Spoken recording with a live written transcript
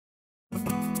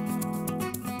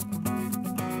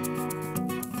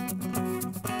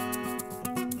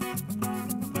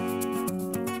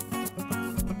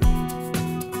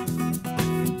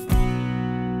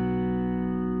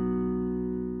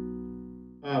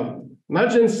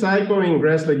nitrogen cycle in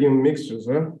grass legume mixtures.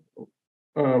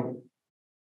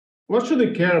 What should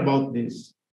we care about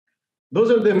this?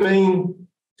 Those are the main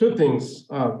two things.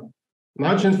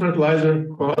 Nitrogen fertilizer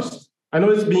cost. I know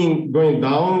it's been going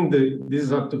down. This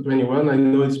is up to 21. I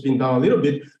know it's been down a little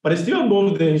bit, but it's still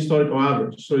above the historical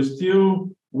average. So it's still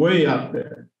way up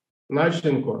there.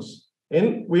 Nitrogen cost.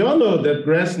 And we all know that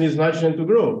grass needs nitrogen to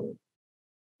grow.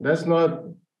 That's not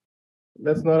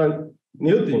a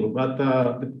new thing, but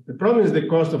the problem is the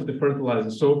cost of the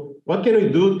fertilizer. So what can we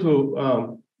do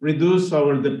to reduce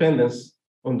our dependence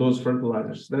on those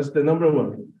fertilizers? That's the number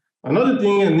one. Another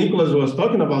thing, and Nicholas was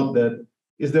talking about that,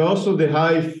 is also the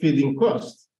high feeding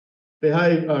cost, the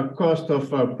high cost of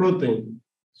protein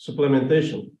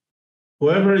supplementation.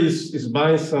 Whoever is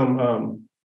buying some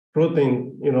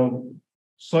protein,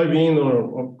 soybean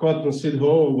or cotton seed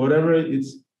hull or whatever,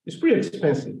 it's pretty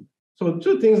expensive. So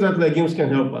two things that legumes can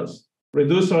help us: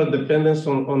 reduce our dependence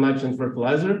on nitrogen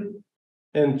fertilizer,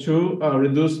 and two,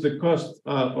 reduce the cost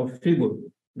of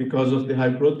feeding because of the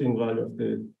high protein value of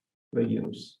the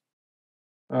legumes.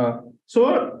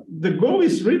 So the goal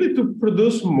is really to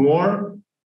produce more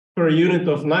per unit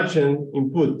of nitrogen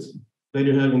input that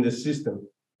you have in the system.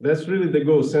 That's really the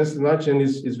goal, since nitrogen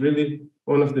is really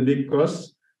one of the big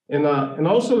costs. And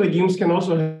also legumes can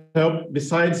also help,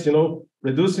 besides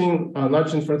reducing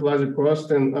nitrogen fertilizer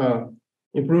cost and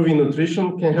improving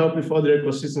nutrition, can help with other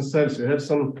ecosystem services. We have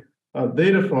some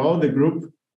data from all the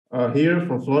group here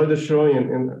from Florida showing,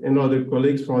 and other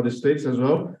colleagues from other states as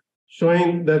well,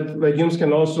 showing that legumes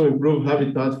can also improve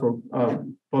habitat for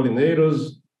pollinators,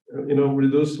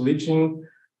 reduce leaching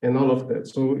and all of that.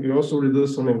 So you also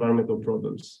reduce some environmental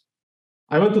problems.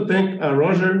 I want to thank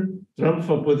Roger Trump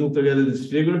for putting together this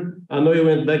figure. I know you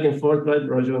went back and forth, right,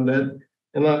 Roger, on that.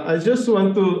 And I just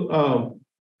want to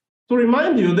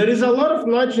remind you, there is a lot of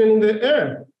nitrogen in the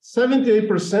air.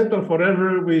 78% of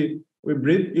whatever we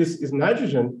breathe is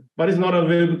nitrogen, but it's not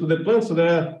available to the plant. So there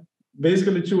are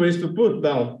basically two ways to put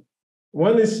down.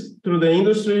 One is through the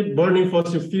industry, burning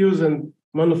fossil fuels and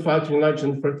manufacturing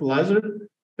nitrogen fertilizer.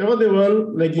 The other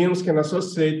one, legumes can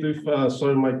associate with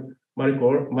soil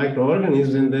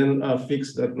microorganisms and then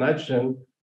fix that nitrogen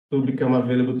to become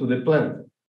available to the plant.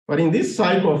 But in this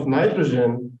cycle of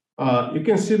nitrogen, you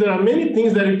can see there are many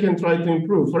things that you can try to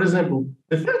improve. For example,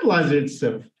 the fertilizer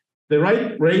itself, the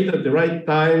right rate at the right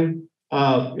time,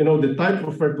 the type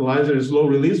of fertilizer is low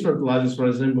release fertilizers, for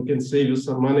example, can save you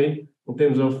some money in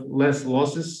terms of less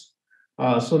losses.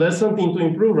 So that's something to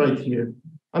improve right here.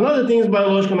 Another thing is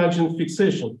biological nitrogen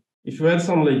fixation. If you add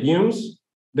some legumes,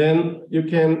 then you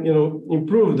can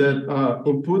improve that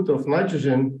input of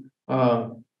nitrogen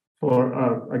for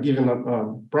a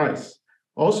given price.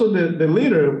 Also, the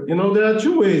litter, there are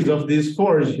two ways of this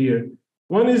forage here.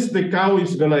 One is the cow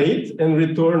is going to eat and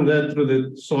return that through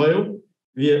the soil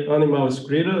via animal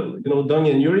excreta, dung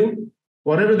and urine.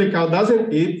 Whatever the cow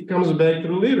doesn't eat comes back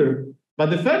through litter. But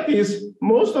the fact is,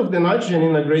 most of the nitrogen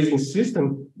in a grazing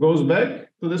system goes back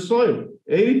to the soil.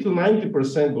 80 to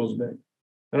 90% goes back.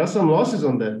 There are some losses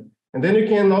on that. And then you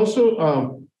can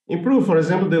also improve, for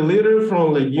example, the litter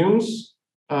from legumes.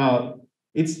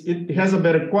 It has a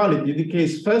better quality, it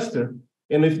decays faster.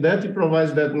 And with that, it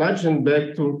provides that nitrogen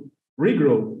back to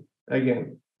regrow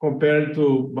again, compared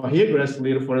to Bahia grass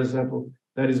litter, for example,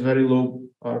 that is very low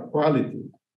quality.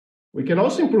 We can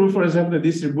also improve, for example, the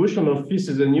distribution of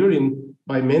feces and urine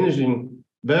by managing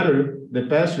better the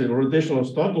pasture. Rotational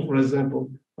stocking, for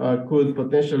example, could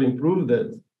potentially improve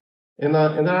that. And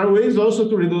there are ways also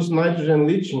to reduce nitrogen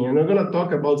leaching, and we're going to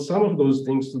talk about some of those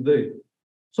things today.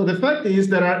 So the fact is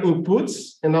there are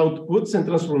inputs and outputs and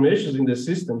transformations in the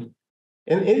system.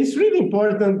 And it's really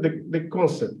important, the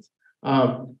concept.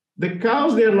 The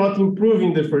cows, they are not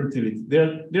improving the fertility.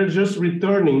 They're just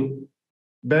returning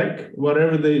back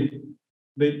whatever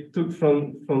they took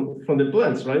from the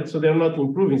plants, right? So they're not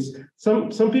improving.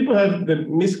 Some people have the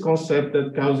misconcept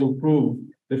that cows improve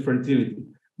the fertility.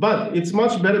 But it's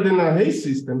much better than a hay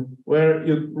system where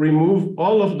you remove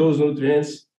all of those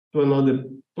nutrients to another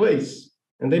place.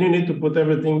 And then you need to put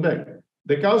everything back.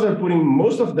 The cows are putting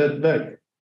most of that back,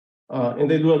 and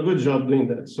they do a good job doing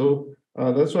that. So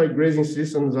that's why grazing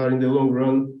systems are in the long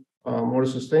run more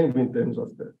sustainable in terms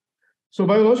of that. So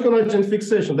biological nitrogen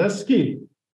fixation, that's key.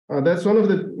 That's one of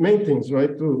the main things,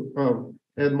 right, to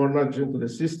add more nitrogen to the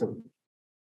system.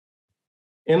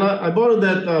 And I borrowed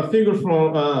that figure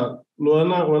from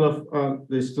Luana, one of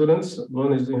the students.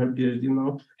 Luana is doing her PhD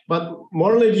now. But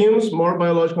more legumes, more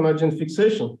biological nitrogen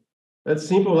fixation. That's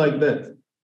simple like that,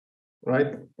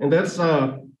 right? And that's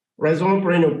rhizome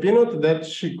perennial peanut that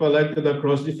she collected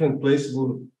across different places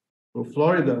in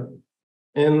Florida.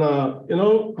 And you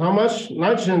know how much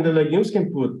nitrogen the legumes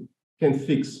can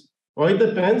fix. Well, it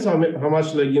depends how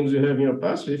much legumes you have in your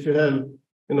pasture. If you have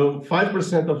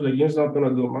 5% of legumes, not going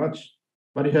to do much,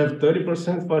 but you have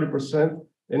 30%, 40%,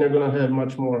 then you're going to have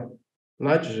much more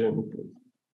nitrogen.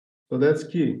 So that's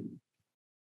key.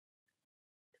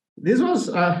 This was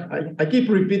I keep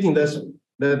repeating this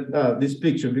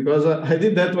picture because I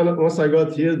did that once I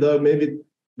got here, maybe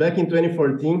back in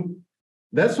 2014.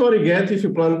 That's what you get if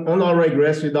you plant unalright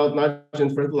grass without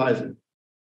nitrogen fertilizer.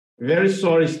 Very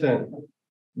sorry stand.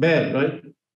 Bad, right?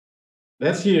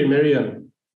 That's here, Marianna.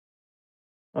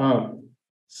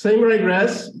 Same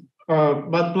ryegrass,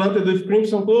 but planted with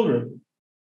crimson clover.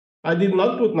 I did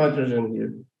not put nitrogen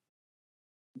here.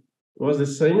 It was the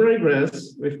same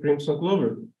ryegrass with crimson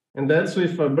clover, and that's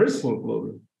with bursting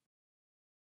clover.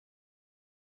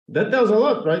 That tells a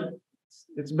lot, right?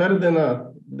 It's better than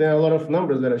a lot of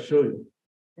numbers that I show you.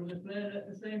 Planted at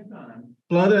the same time.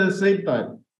 Planted at the same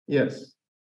time, yes.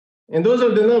 And those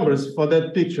are the numbers for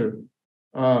that picture.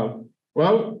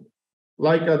 Well,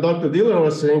 like Dr. Dillon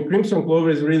was saying, crimson clover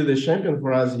is really the champion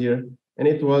for us here, and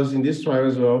it was in this trial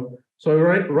as well. So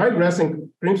ryegrass and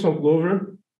crimson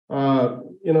clover,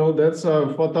 that's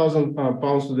 4,000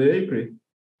 pounds to the acre.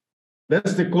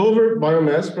 That's the clover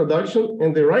biomass production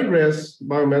and the ryegrass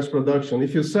biomass production.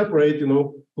 If you separate,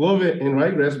 clover and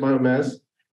ryegrass biomass,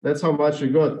 that's how much you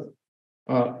got.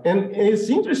 And it's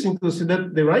interesting to see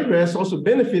that the ryegrass also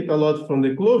benefit a lot from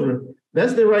the clover.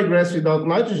 That's the ryegrass without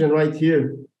nitrogen right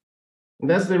here. And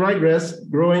that's the ryegrass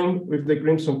growing with the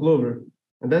crimson clover.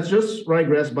 And that's just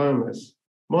ryegrass biomass,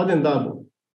 more than double.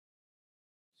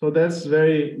 So that's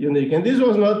very unique. And this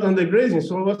was not under grazing,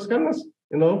 so it was kind of,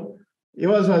 it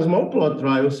was a small plot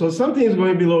trial. So something is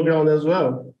going below ground as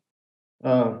well.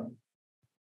 And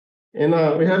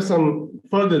we have some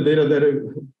further data that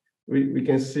we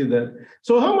can see that.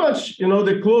 So how much,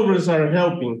 the clovers are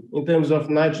helping in terms of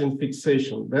nitrogen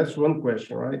fixation? That's one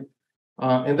question, right?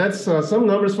 And that's some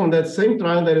numbers from that same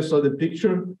trial that you saw the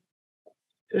picture.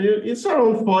 It's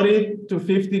around 40 to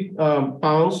 50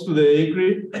 pounds to the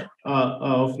acre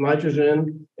of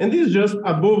nitrogen. And this is just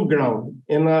above ground.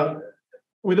 And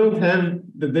we don't have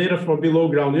the data for below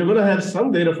ground. You're going to have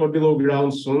some data for below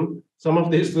ground soon. Some of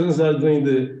the students are doing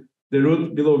the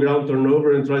root below ground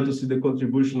turnover and try to see the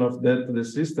contribution of that to the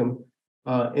system.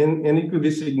 And it could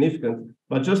be significant,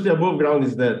 but just the above ground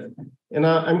is that. And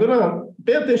I'm going to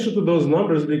pay attention to those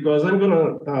numbers because I'm going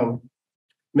to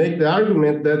make the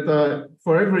argument that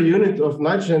for every unit of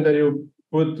nitrogen that you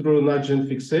put through nitrogen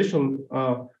fixation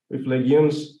with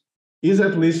legumes is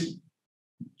at least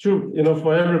 2,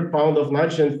 for every pound of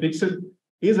nitrogen fixed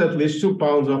is at least 2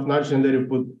 pounds of nitrogen that you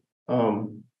put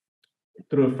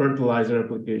through a fertilizer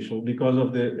application because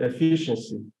of the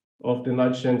efficiency of the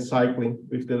nitrogen cycling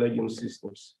with the legume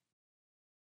systems.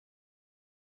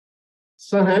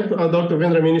 Dr.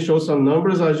 Vendramini showed some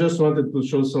numbers. I just wanted to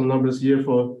show some numbers here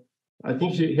for, I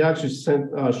think he actually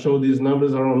showed these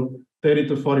numbers around 30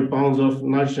 to 40 pounds of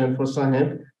nitrogen for sun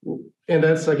hemp. And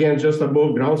that's, again, just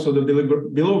above ground. So the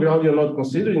below ground, you're not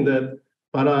considering that.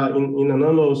 But in an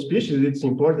annual species, it's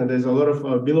important. There's a lot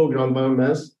of below ground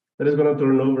biomass that is going to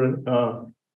turn over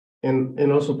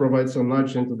and also provide some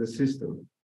nitrogen to the system.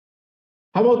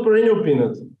 How about perennial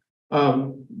peanut?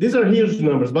 These are huge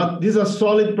numbers, but these are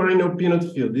solid perennial peanut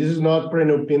field. This is not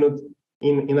perennial peanut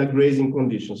in a grazing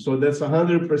condition. So that's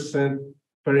 100%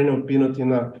 perennial peanut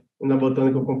in a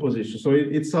botanical composition. So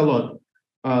it's a lot.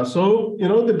 So,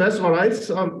 the best varieties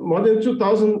are more than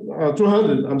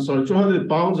 200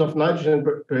 pounds of nitrogen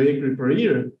per acre per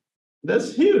year.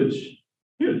 That's huge,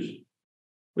 huge.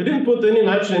 We didn't put any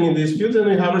nitrogen in these fields and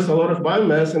we harvest a lot of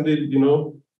biomass and did,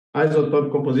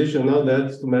 isotope composition, now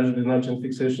that's to measure the nitrogen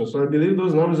fixation. So I believe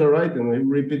those numbers are right and we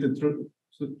repeated through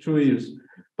 2 years.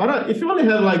 But if you only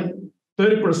have like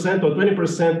 30% or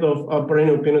 20% of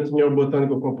perennial peanut in your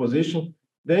botanical composition,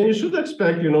 then you should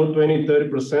expect, 20,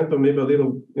 30%, or maybe a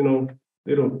little,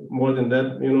 little more than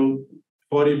that,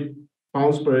 40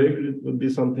 pounds per acre would be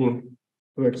something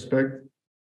to expect.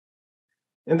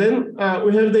 And then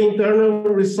we have the internal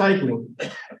recycling.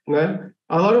 Right?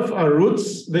 A lot of our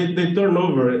roots, they turn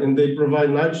over and they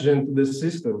provide nitrogen to the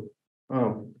system.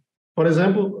 For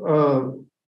example,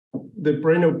 the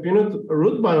perennial peanut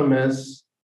root biomass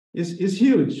is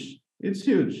huge. It's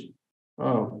huge.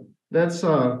 That's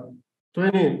around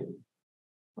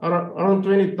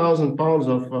 20,000 pounds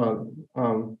of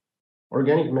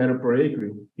organic matter per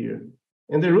acre here.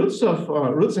 And the roots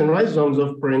and rhizomes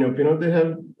of perennial peanut, they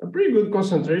have a pretty good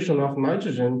concentration of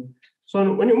nitrogen.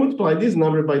 So when you multiply this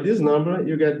number by this number,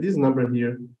 you get this number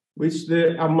here, which is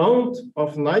the amount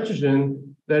of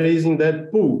nitrogen that is in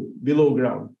that pool below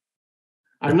ground.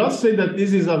 I'm not saying that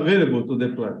this is available to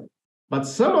the plant, but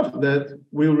some of that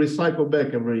will recycle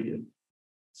back every year.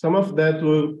 Some of that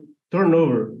will turn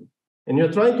over. And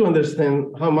you're trying to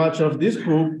understand how much of this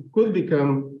pool could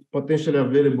become potentially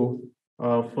available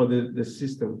for the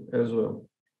system as well.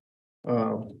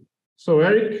 So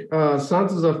Eric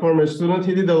Santos, a former student,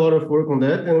 he did a lot of work on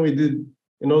that, and we did,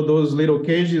 those little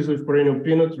cages with perennial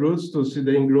peanut roots to see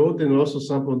the ingrowth, and also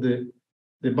sample the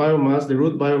biomass, the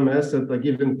root biomass at a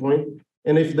given point.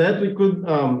 And if that, we could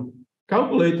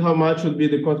calculate how much would be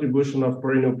the contribution of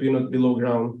perennial peanut below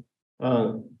ground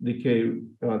decay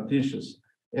tissues.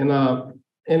 And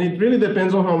it really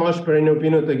depends on how much perennial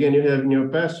peanut, again, you have in your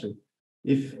pasture.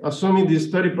 If assuming this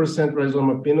 30%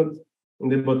 rhizoma peanut in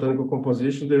the botanical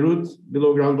composition, the root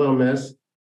below ground biomass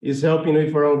is helping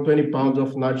with around 20 pounds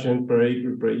of nitrogen per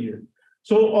acre per year.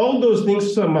 So all those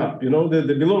things sum up,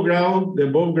 the below ground, the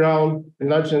above ground, the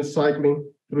nitrogen cycling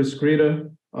through excreta,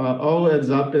 all adds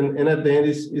up, and at the end,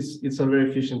 it's a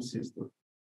very efficient system.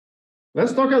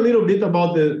 Let's talk a little bit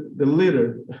about the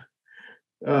litter.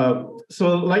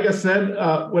 So like I said,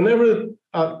 whenever,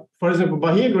 for example,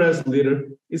 Bahia grass litter,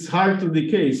 it's hard to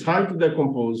decay, it's hard to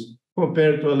decompose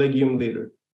compared to a legume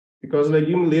litter, because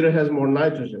legume litter has more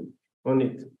nitrogen on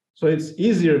it. So it's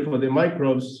easier for the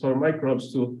microbes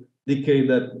to decay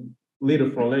that litter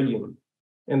from legume.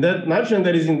 And that nitrogen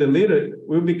that is in the litter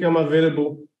will become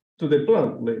available to the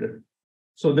plant later.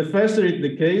 So the faster it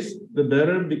decays, the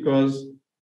better, because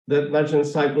that nitrogen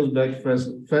cycles back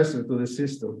faster to the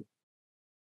system.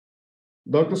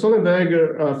 Dr.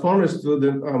 Sonnenberger, a former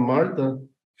student, Martha,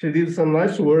 she did some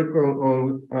nice work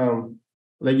on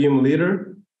legume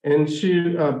litter, and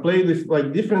she played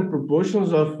with different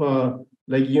proportions of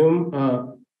legume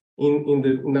in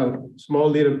the small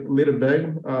litter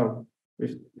bag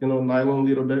with nylon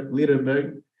litter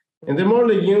bag. And the more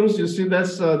legumes you see,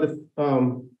 that's the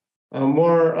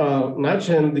more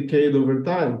nitrogen decayed over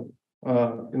time.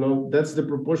 That's the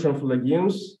proportion of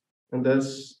legumes, and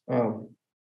that's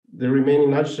the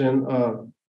remaining nitrogen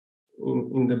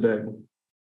in the bag.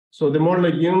 So the more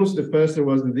legumes, the faster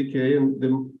was the decay, and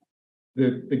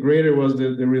the greater was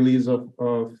the release of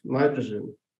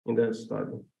nitrogen in that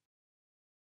study.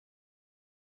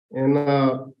 And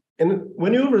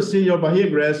when you oversee your Bahia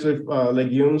grass with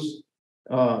legumes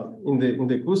in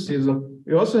the cool season,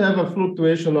 you also have a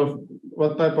fluctuation of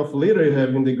what type of litter you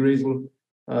have in the grazing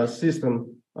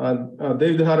system.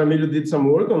 David Jaramillo did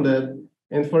some work on that.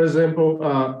 And for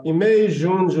example, in May,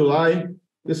 June, July,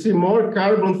 you see more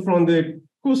carbon from the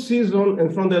cool season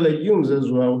and from the legumes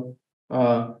as well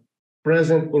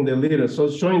present in the litter. So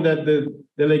showing that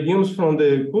the legumes from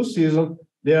the cool season,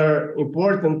 they are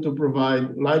important to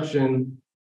provide nitrogen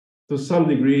to some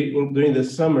degree during the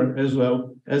summer, as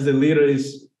well as the litter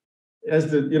is,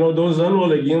 those annual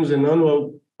legumes and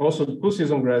annual also cool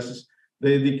season grasses,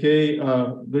 they decay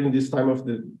during this time of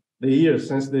the year,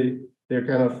 since they're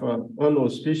kind of annual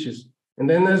species. And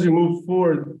then as you move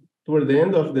forward toward the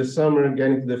end of the summer,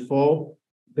 getting to the fall,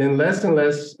 then less and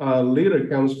less litter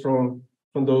comes from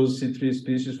those C3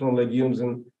 species, from legumes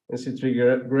and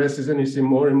C3 grasses, and you see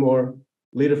more and more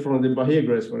litter from the Bahia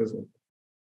grass, for example.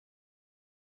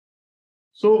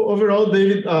 So overall,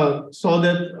 David saw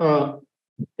that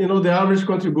the average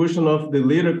contribution of the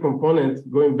litter component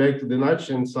going back to the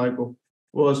nitrogen cycle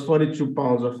was 42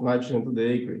 pounds of nitrogen to the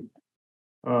acre.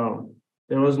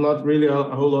 There was not really a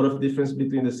whole lot of difference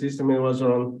between the system. It was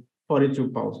around 42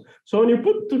 pounds. So when you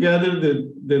put together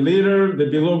the litter, the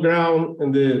below ground,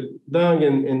 and the dung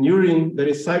and urine that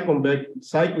is cycling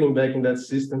back in that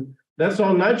system, that's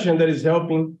all nitrogen that is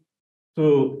helping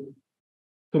to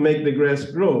make the grass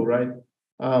grow, right?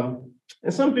 And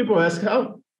some people ask,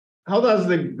 how does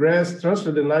the grass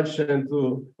transfer the nitrogen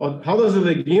or how does the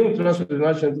legume transfer the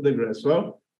nitrogen to the grass?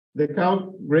 Well, the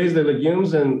cow graze the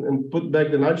legumes and put back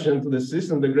the nitrogen to the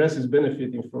system. The grass is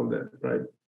benefiting from that, right?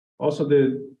 Also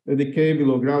the decay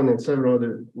below ground and several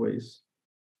other ways.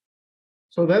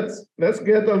 So let's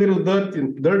get a little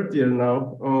dirtier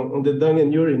now on the dung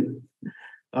and urine.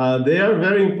 They are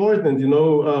very important,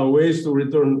 ways to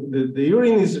return. The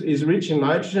urine is rich in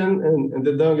nitrogen and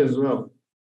the dung as well.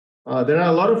 There are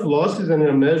a lot of losses, and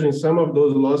we're measuring some of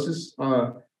those losses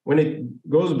when it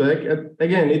goes back.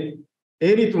 Again,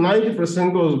 80 to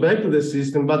 90% goes back to the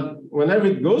system, but whenever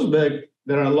it goes back,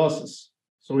 there are losses.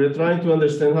 So we're trying to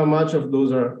understand how much of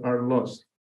those are lost.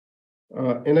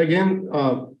 And again,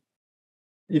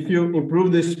 if you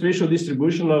improve the spatial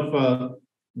distribution of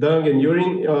dung and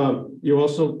urine, you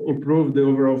also improve the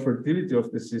overall fertility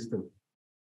of the system.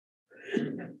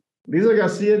 Lisa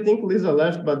Garcia, I think Lisa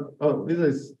left, but Lisa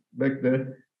is back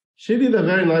there. She did a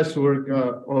very nice work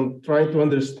on trying to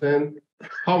understand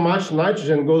how much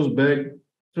nitrogen goes back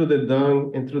through the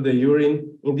dung and through the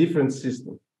urine in different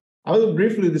systems. I will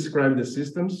briefly describe the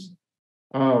systems.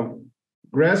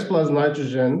 Grass plus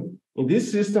nitrogen. In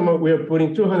this system, we are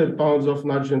putting 200 pounds of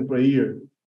nitrogen per year,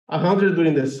 100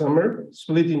 during the summer,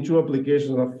 split in 2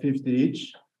 applications of 50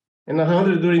 each, and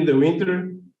 100 during the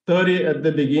winter, 30 at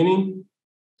the beginning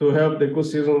to help the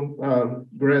co-season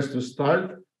grass to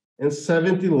start, and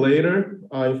 70 later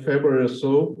in February or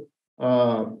so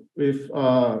with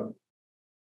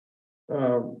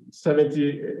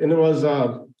 70, and it was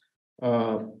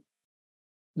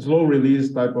slow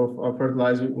release type of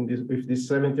fertilizer with this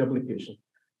 70 application.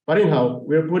 But anyhow,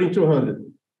 we're putting 200.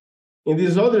 In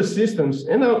these other systems,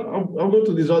 and I'll go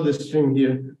to this other stream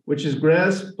here, which is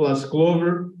grass plus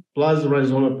clover plus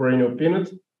rhizoma perennial peanut,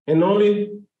 and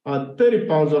only 30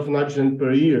 pounds of nitrogen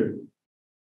per year.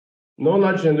 No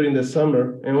nitrogen during the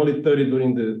summer, and only 30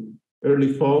 during the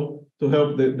early fall to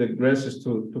help the grasses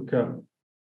to come.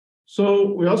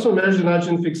 So we also measure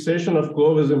nitrogen fixation of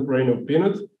clovers and perennial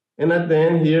peanut. And at the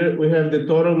end here, we have the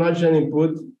total nitrogen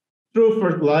input through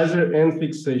fertilizer and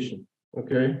fixation,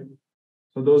 okay?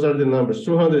 So those are the numbers,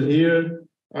 200 here,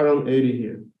 around 80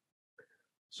 here.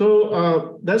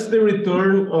 So that's the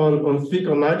return on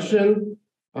fecal nitrogen.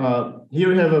 Here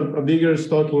we have a bigger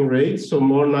stocking rate, so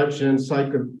more nitrogen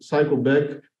cycle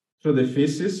back through the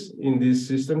feces in this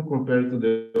system compared to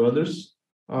the others.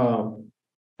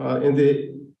 And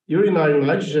the urinary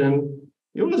nitrogen,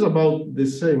 it was about the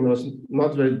same. It was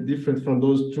not very different from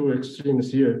those 2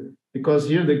 extremes here, because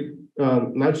here the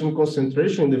nitrogen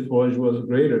concentration in the forage was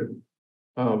greater.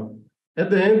 At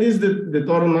the end is the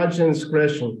total nitrogen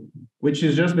excretion, which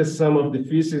is just the sum of the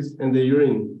feces and the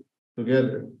urine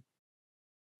together.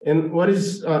 And what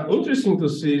is interesting to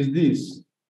see is this.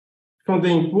 From the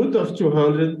input of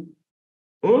 200,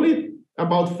 only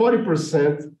about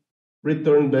 40%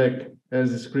 returned back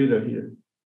as excreta here,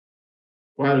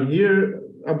 while here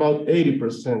about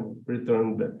 80%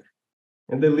 returned back.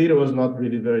 And the liter was not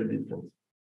really very different.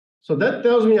 So that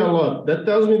tells me a lot. That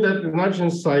tells me that the nitrogen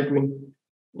cycling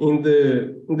in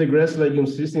the grass legume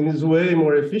system is way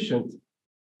more efficient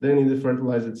than in the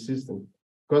fertilizer system,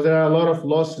 because there are a lot of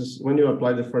losses when you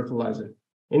apply the fertilizer,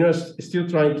 and you're still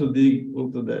trying to dig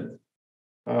into that.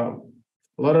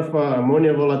 A lot of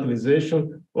ammonia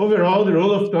volatilization. Overall, the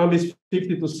rule of thumb is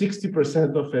 50 to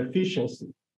 60% of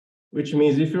efficiency, which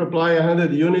means if you apply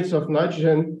 100 units of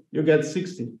nitrogen, you get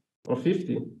 60 or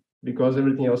 50 because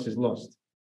everything else is lost.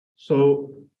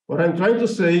 So what I'm trying to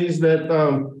say is that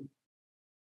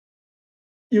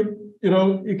you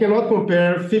cannot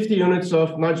compare 50 units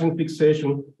of nitrogen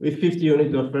fixation with 50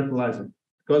 units of fertilizer,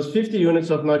 because 50 units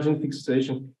of nitrogen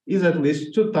fixation is at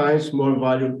least 2 times more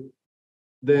value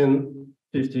than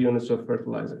 50 units of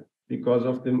fertilizer because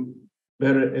of the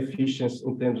better efficiency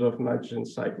in terms of nitrogen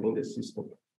cycling in the system.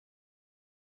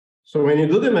 So when you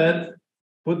do the math,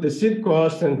 put the seed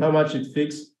cost and how much it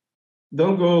fixed,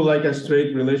 don't go like a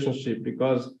straight relationship,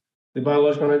 because the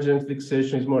biological nitrogen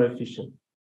fixation is more efficient.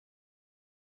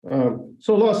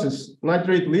 So losses,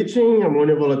 nitrate leaching,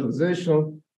 ammonia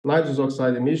volatilization, nitrous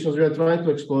oxide emissions. We are trying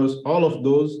to explore all of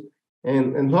those.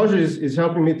 And Roger is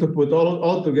helping me to put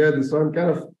all together. So I'm kind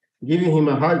of giving him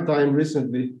a hard time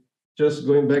recently, just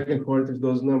going back and forth with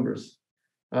those numbers.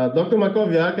 Dr.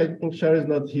 Makowiak, I think Sherry is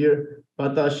not here,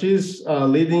 but she's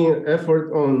leading an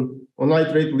effort on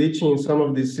nitrate leaching in some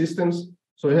of these systems.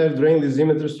 So we have drain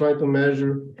lysimeters trying to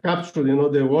measure, capture,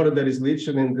 the water that is leached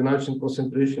and the nitrogen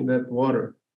concentration in that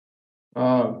water.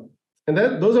 And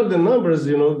those are the numbers,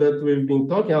 that we've been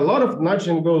talking. A lot of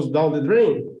nitrogen goes down the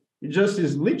drain. It just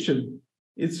is leached.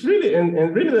 It's really,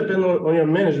 and really depends on your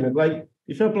management. Like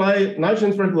if you apply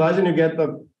nitrogen fertilizer and you get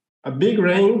a big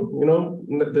rain,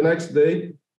 the next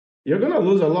day, you're going to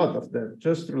lose a lot of that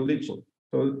just through leaching.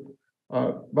 So,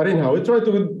 but anyhow, we try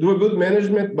to do a good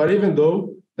management, but even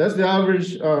though that's the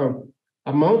average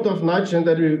amount of nitrogen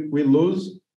that we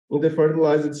lose in the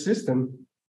fertilizer system.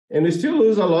 And we still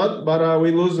lose a lot, but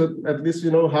we lose at least,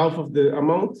 half of the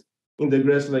amount in the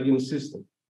grass legume system.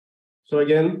 So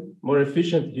again, more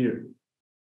efficient here.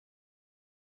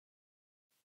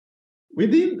 We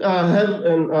did have,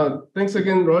 and thanks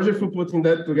again, Roger, for putting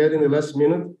that together in the last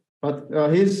minute, but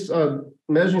he's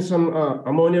measuring some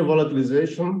ammonia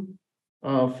volatilization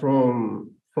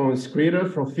from excreta,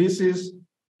 from feces,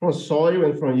 from soil,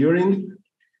 and from urine.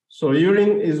 So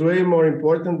urine is way more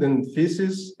important than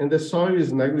feces, and the soil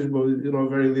is negligible,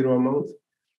 very little amount.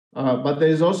 But there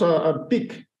is also a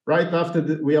peak right after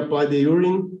we apply the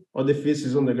urine or the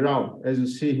feces on the ground, as you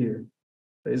see here.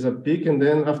 There is a peak, and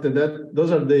then after that,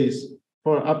 those are days.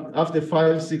 After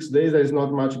 5-6 days, there is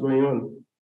not much going on.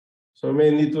 So we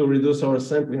may need to reduce our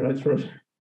sampling, right, Roger?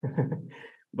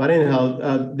 But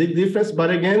anyhow, big difference. But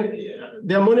again,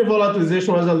 the ammonia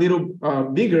volatilization was a little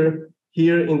bigger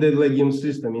here in the legume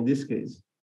system in this case.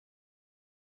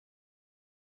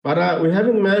 But we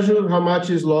haven't measured how much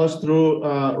is lost through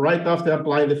right after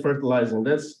applying the fertilizer.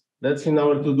 That's in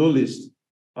our to-do list.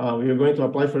 We are going to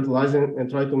apply fertilizer and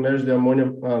try to measure the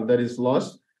ammonia that is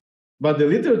lost. But the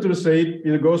literature say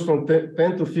it goes from 10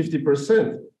 to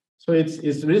 50%. So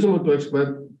it's reasonable to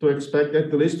expect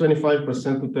at least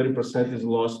 25% to 30% is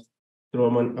lost through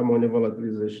ammonia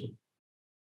volatilization.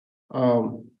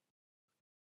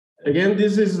 Again,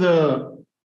 this is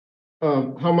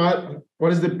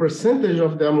what is the percentage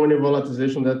of the ammonia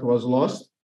volatilization that was lost?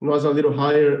 It was a little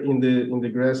higher in the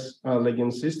grass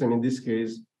legume system in this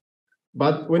case.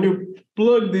 But when you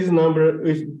plug this number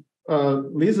with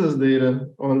Lisa's data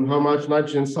on how much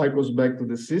nitrogen cycles back to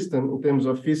the system in terms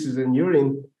of feces and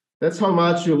urine, that's how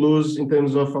much you lose in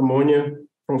terms of ammonia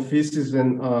from feces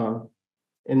and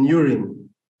urine.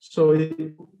 So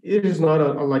it is not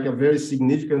like a very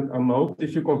significant amount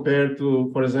if you compare to,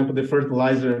 for example, the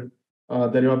fertilizer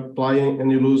that you're applying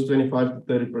and you lose 25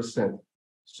 to 30%.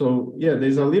 So yeah,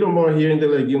 there's a little more here in the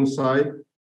legume side,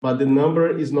 but the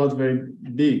number is not very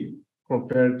big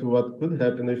compared to what could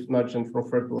happen if nitrogen from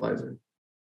fertilizer.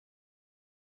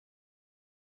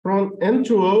 From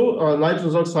N2O,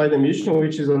 nitrous oxide emission,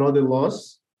 which is another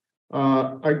loss,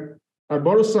 I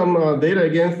borrowed some data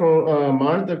again from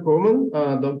Martha Coleman,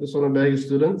 Dr. Sonnenberg's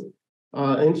student,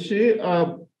 and she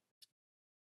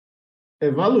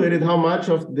evaluated how much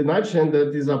of the nitrogen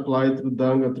that is applied through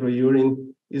dung or through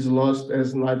urine is lost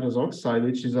as nitrous oxide,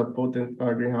 which is a potent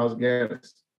greenhouse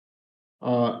gas.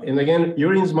 And again,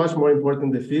 urine is much more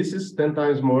important than feces, 10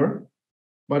 times more.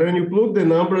 But when you plug the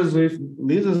numbers with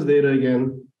Lisa's data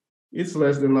again, it's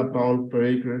less than a pound per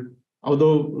acre,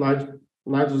 although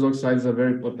nitrous oxide is a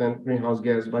very potent greenhouse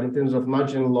gas, but in terms of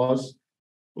nitrogen loss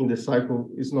in the cycle,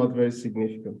 it's not very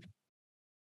significant.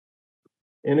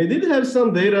 And I did have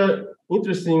some data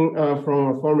interesting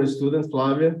from a former student,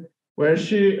 Flavia, where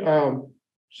she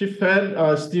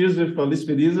fed steers with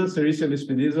Lispedisa, Sericea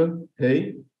lispedisa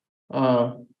hay,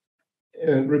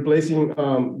 and replacing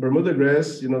Bermuda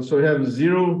grass, so we have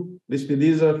 0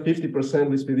 Lispedisa, 50%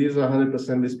 Lispedisa, 100%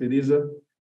 Lispedisa,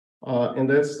 and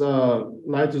that's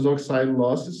nitrous oxide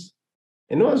losses.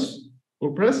 And it was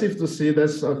impressive to see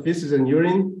that's feces and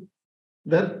urine,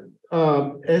 that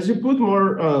as you put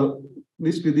more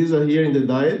Lispedisa here in the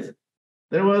diet,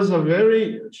 there was a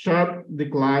very sharp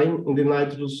decline in the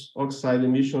nitrous oxide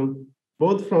emission,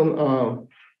 both from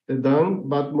the dung,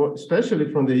 but more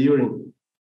especially from the urine.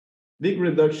 Big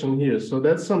reduction here. So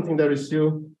that's something that we're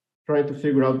still trying to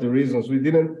figure out the reasons. We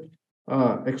didn't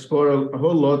explore a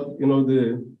whole lot,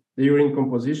 the urine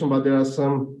composition, but there are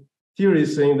some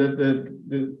theories saying that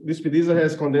the Lispedisa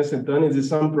has condensed tannins, and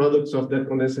some products of that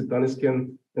condensed tannins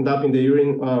can end up in the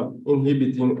urine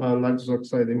inhibiting nitrous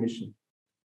oxide emission.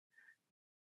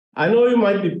 I know you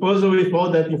might be puzzled with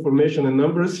all that information and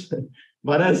numbers,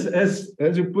 but as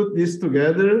you put this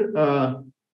together,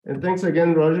 and thanks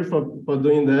again, Roger, for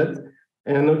doing that,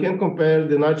 and we can compare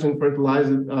the nitrogen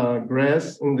fertilized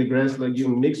grass in the grass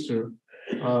legume mixture.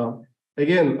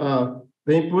 Again,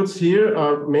 the inputs here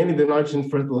are mainly the nitrogen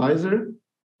fertilizer,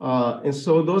 and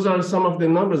so those are some of the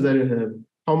numbers that you have.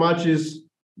 How much is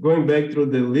going back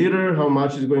through the litter? How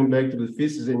much is going back to the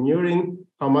feces and urine?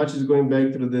 How much is going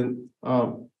back through the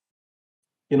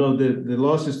the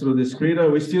losses through the excreta?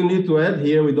 We still need to add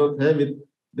here, we don't have it,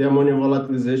 the ammonia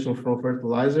volatilization from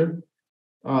fertilizer.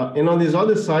 And on this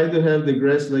other side, you have the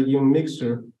grass legume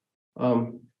mixture.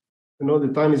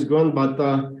 The time is gone, but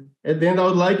at the end, I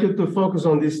would like you to focus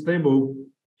on this table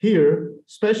here,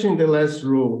 especially in the last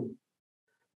row.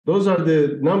 Those are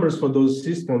the numbers for those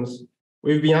systems.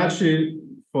 We've been actually,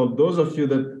 for those of you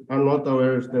that are not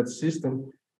aware of that system,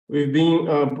 we've been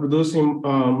producing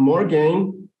more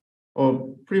gain, or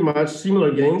pretty much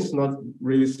similar gains, not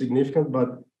really significant, but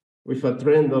with a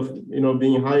trend of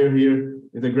being higher here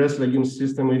in the grass legume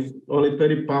system with only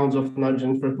 30 pounds of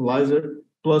nitrogen fertilizer,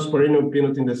 plus perennial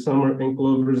peanut in the summer and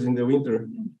clovers in the winter,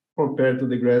 compared to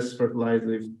the grass fertilizer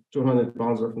with 200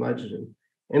 pounds of nitrogen.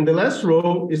 And the last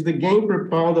row is the gain per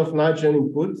pound of nitrogen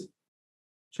input,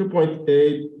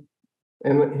 2.8,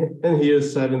 and here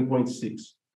 7.6.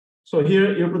 So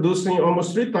here you're producing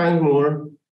almost 3 times more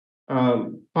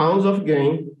pounds of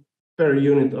gain per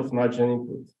unit of nitrogen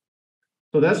input.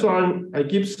 So that's why I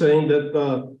keep saying that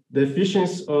the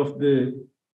efficiency of the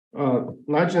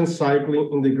nitrogen cycling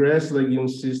in the grass legume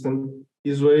system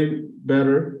is way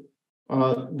better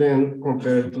than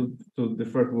compared to the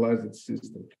fertilized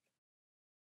system.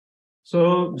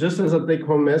 So just as a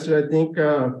take-home message, I think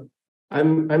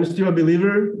I'm still a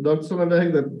believer, Dr.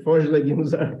 Sonnenberg, that forage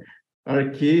legumes are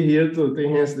key here to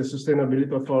enhance the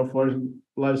sustainability of our forage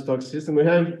livestock system. We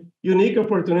have unique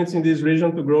opportunities in this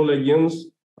region to grow legumes.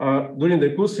 During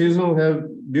the cool season, we have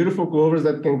beautiful clovers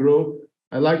that can grow.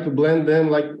 I like to blend them,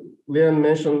 like Leanne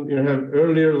mentioned, you have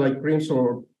earlier like crimson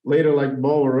or later like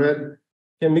ball or red.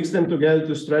 Can mix them together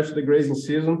to stretch the grazing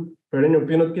season. Perennial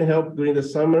peanut can help during the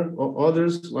summer, or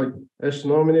others like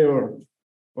Ashnomini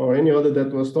or any other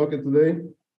that was talked today.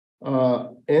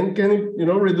 And can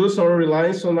reduce our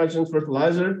reliance on nitrogen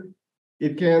fertilizer.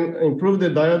 It can improve the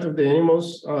diet of the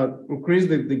animals, increase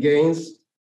the gains,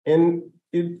 and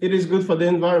it is good for the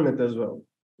environment as well.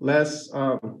 Less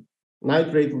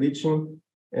nitrate leaching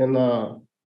and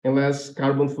less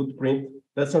carbon footprint.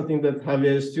 That's something that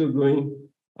Javier is still doing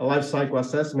a life cycle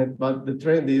assessment, but the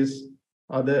trend is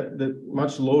the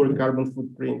much lower carbon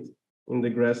footprint in the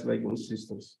grass legume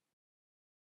systems.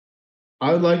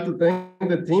 I would like to thank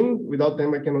the team. Without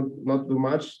them, I cannot not do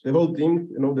much. The whole team,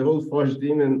 the whole forage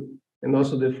team, and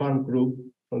also the farm crew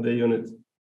from the unit,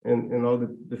 and all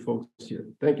the folks here.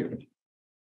 Thank you.